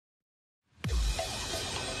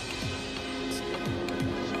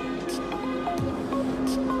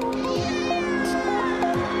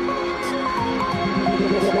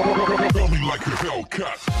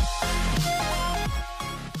Hellcat.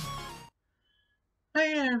 Hi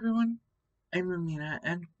everyone, I'm Amena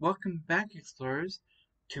and welcome back explorers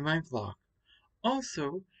to my vlog.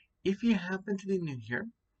 Also, if you happen to be new here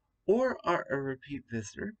or are a repeat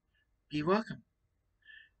visitor, be welcome.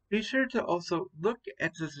 Be sure to also look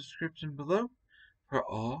at the description below for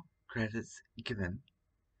all credits given,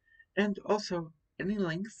 and also any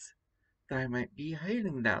links that I might be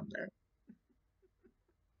hiding down there.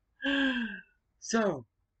 So,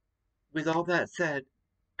 with all that said,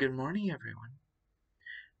 good morning everyone.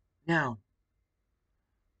 Now,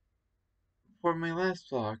 for my last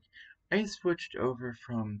vlog, I switched over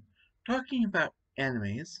from talking about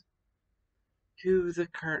animes to the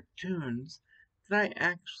cartoons that I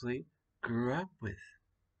actually grew up with.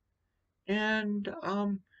 And,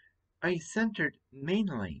 I centered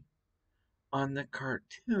mainly on the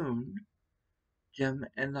cartoon Jem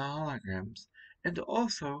and The Holigrams, and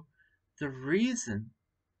also the reason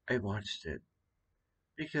I watched it,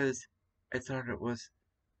 because I thought it was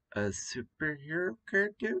a superhero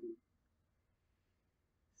cartoon.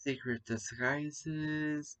 Secret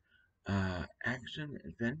disguises, action,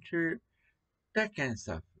 adventure, that kind of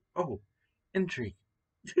stuff. Oh, intrigue.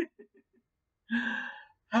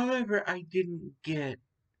 However, I didn't get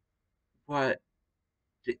what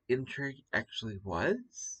the intrigue actually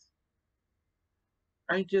was.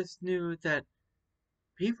 I just knew that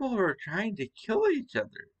people were trying to kill each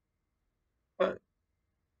other. But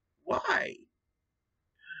why?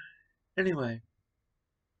 Anyway,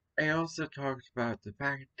 I also talked about the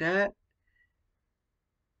fact that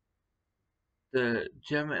the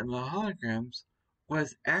Jem and the Holigrams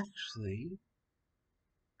was actually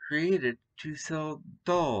created to sell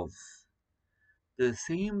dolls. The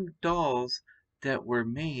same dolls that were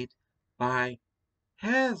made by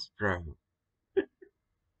Hasbro.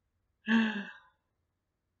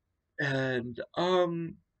 And,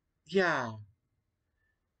 yeah.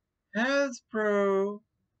 Hasbro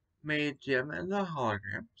made Jem and the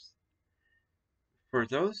Holigrams for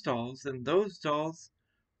those dolls, and those dolls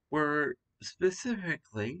were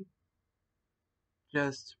specifically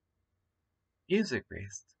just music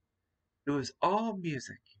based. It was all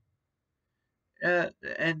music.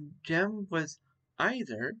 And Jem was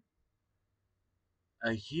either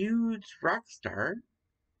a huge rock star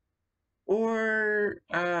or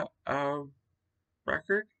a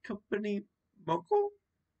record company mogul.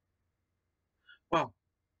 Well,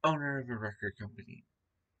 owner of a record company.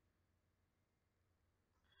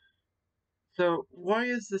 So, why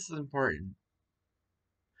is this important?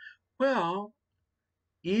 Well,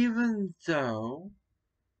 even though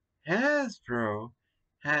Hasbro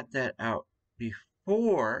had that out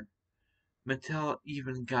before Mattel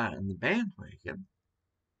even got on the bandwagon,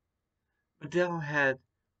 Mattel had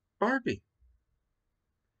Barbie.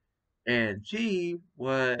 And she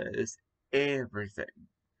was everything.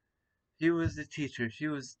 She was the teacher, she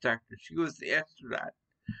was the doctor, she was the astronaut.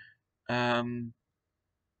 Um,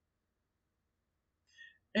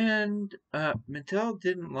 and Mattel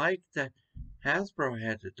didn't like that Hasbro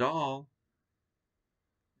had a doll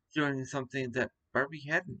doing something that Barbie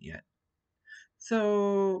hadn't yet.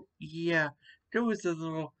 So, yeah, there was a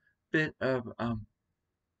little bit of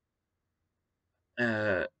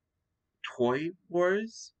uh, toy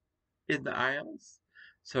wars in the aisles.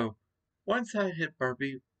 So, one side had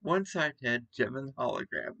Barbie, one side had Jem and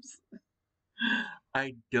Holigrams.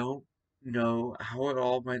 I don't know how it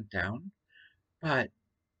all went down, but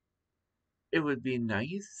it would be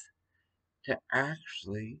nice to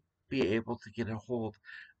actually be able to get a hold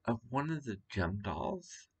of one of the Jem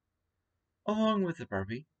dolls, along with the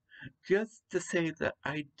Barbie, just to say that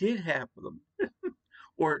I did have them,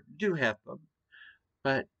 or do have them,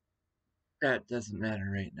 but that doesn't matter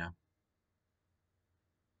right now.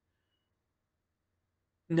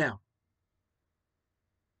 Now,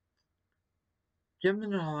 Jem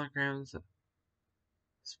and Holigrams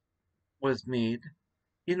was made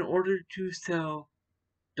in order to sell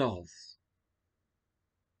dolls.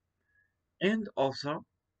 And also,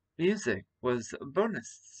 music was a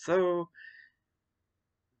bonus. So,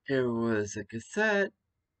 there was a cassette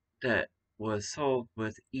that was sold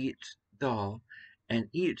with each doll, and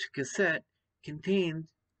each cassette contained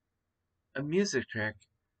a music track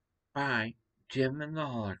by Jem and the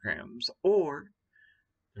Holigrams, or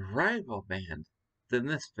the rival band, the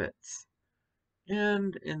Misfits.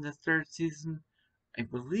 And in the third season, I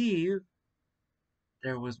believe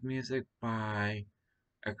there was music by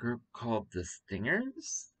a group called the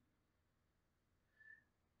Stingers.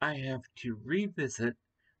 I have to revisit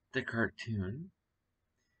the cartoon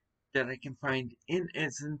that I can find in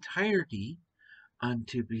its entirety on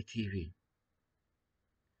Tubi TV.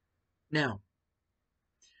 Now,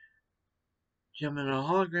 Jem and The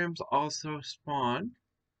Holigrams also spawned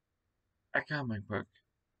a comic book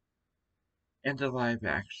and a live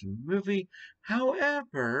action movie.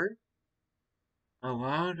 However, a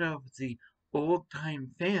lot of the old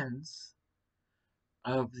time fans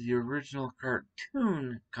of the original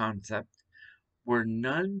cartoon concept were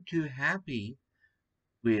none too happy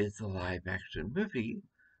with the live action movie.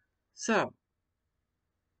 So,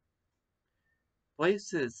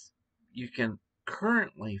 places you can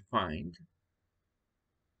currently find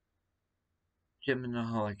Jem and The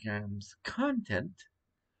Holigrams content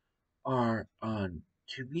are on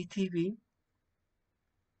Tubi TV,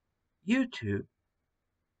 YouTube,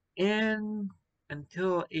 and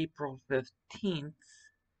until April 15th,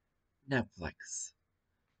 Netflix.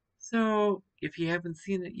 So, if you haven't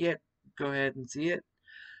seen it yet, go ahead and see it.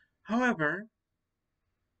 However,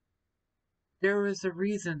 there is a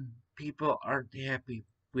reason people aren't happy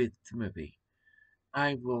with the movie.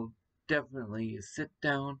 I will definitely sit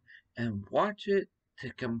down and watch it to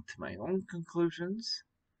come to my own conclusions,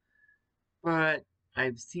 but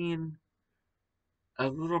I've seen a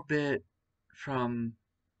little bit from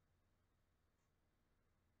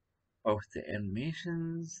both the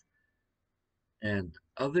animations and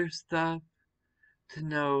other stuff to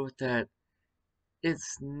know that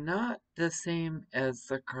it's not the same as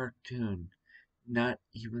the cartoon, not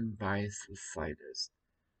even by the slightest.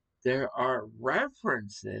 There are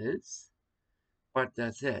references, but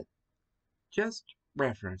that's it. Just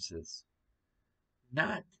references,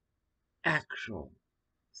 not actual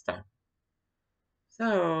stuff.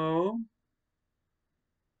 So,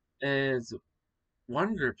 as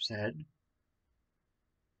one group said,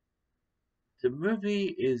 the movie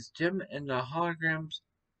is Jem and the Holigrams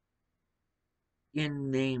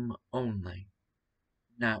in name only,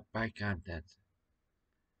 not by content.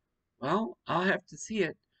 Well, I'll have to see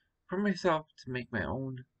it for myself to make my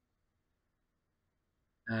own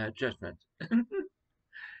judgment.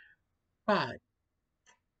 But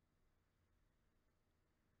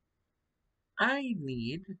I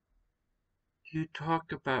need to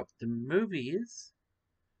talk about the movies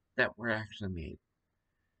that were actually made.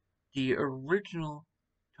 The original,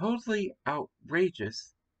 totally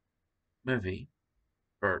outrageous movie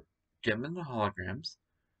for Jem and the Holigrams,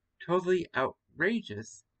 totally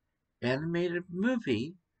outrageous animated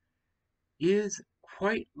movie is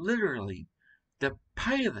quite literally the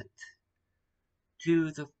pilot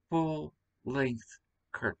to the full length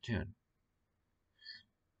cartoon,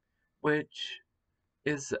 which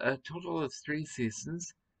is a total of 3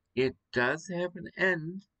 seasons. It does have an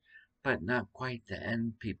end, but not quite the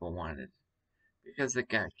end people wanted because it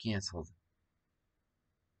got canceled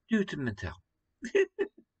due to Mattel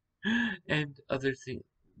and other things.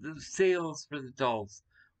 The sales for the dolls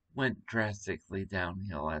went drastically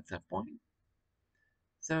downhill at that point.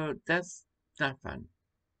 So that's not fun.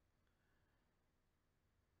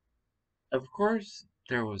 Of course,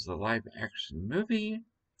 there was a live action movie,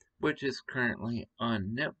 which is currently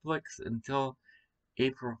on Netflix until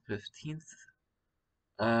April 15th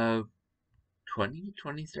of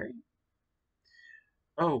 2023.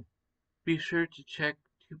 Oh, be sure to check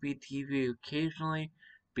Tubi TV occasionally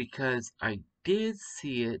because I did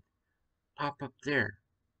see it pop up there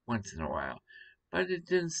once in a while, but it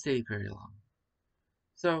didn't stay very long.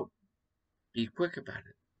 So be quick about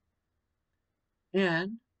it.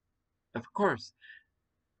 And, of course,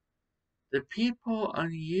 the people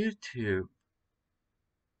on YouTube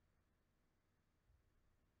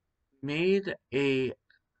made a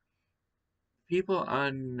people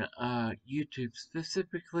on YouTube,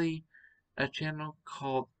 specifically a channel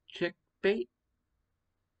called Chickbait,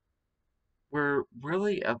 were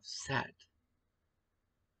really upset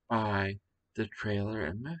by the trailer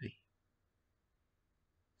and movie.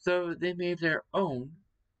 So they made their own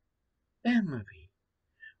fan movie,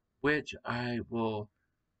 which I will,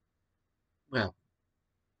 well,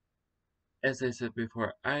 as I said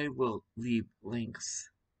before, I will leave links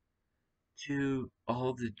to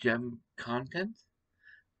all the Jem content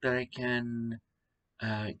that I can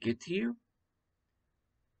get to you.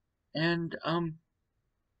 And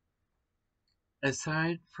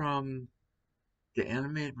aside from the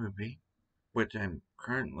animated movie, which I'm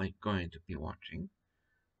currently going to be watching,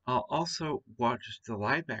 I'll also watch the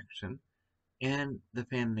live action and the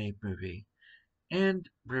fan-made movie and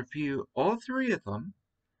review all 3 of them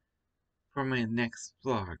for my next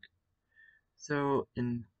vlog. So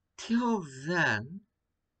until then,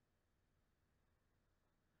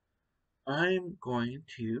 I'm going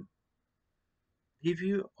to leave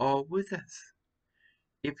you all with this.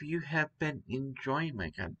 If you have been enjoying my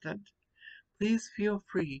content, please feel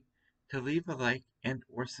free to leave a like and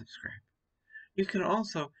or subscribe. You can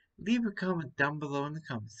also leave a comment down below in the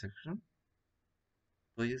comment section.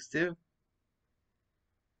 Please do.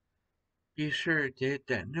 Be sure to hit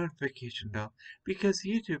that notification bell because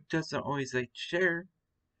YouTube doesn't always like to share.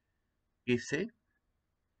 Be safe,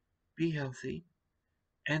 be healthy,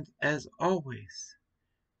 and as always,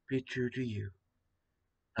 be true to you.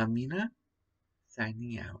 Amena,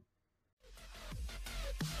 signing out.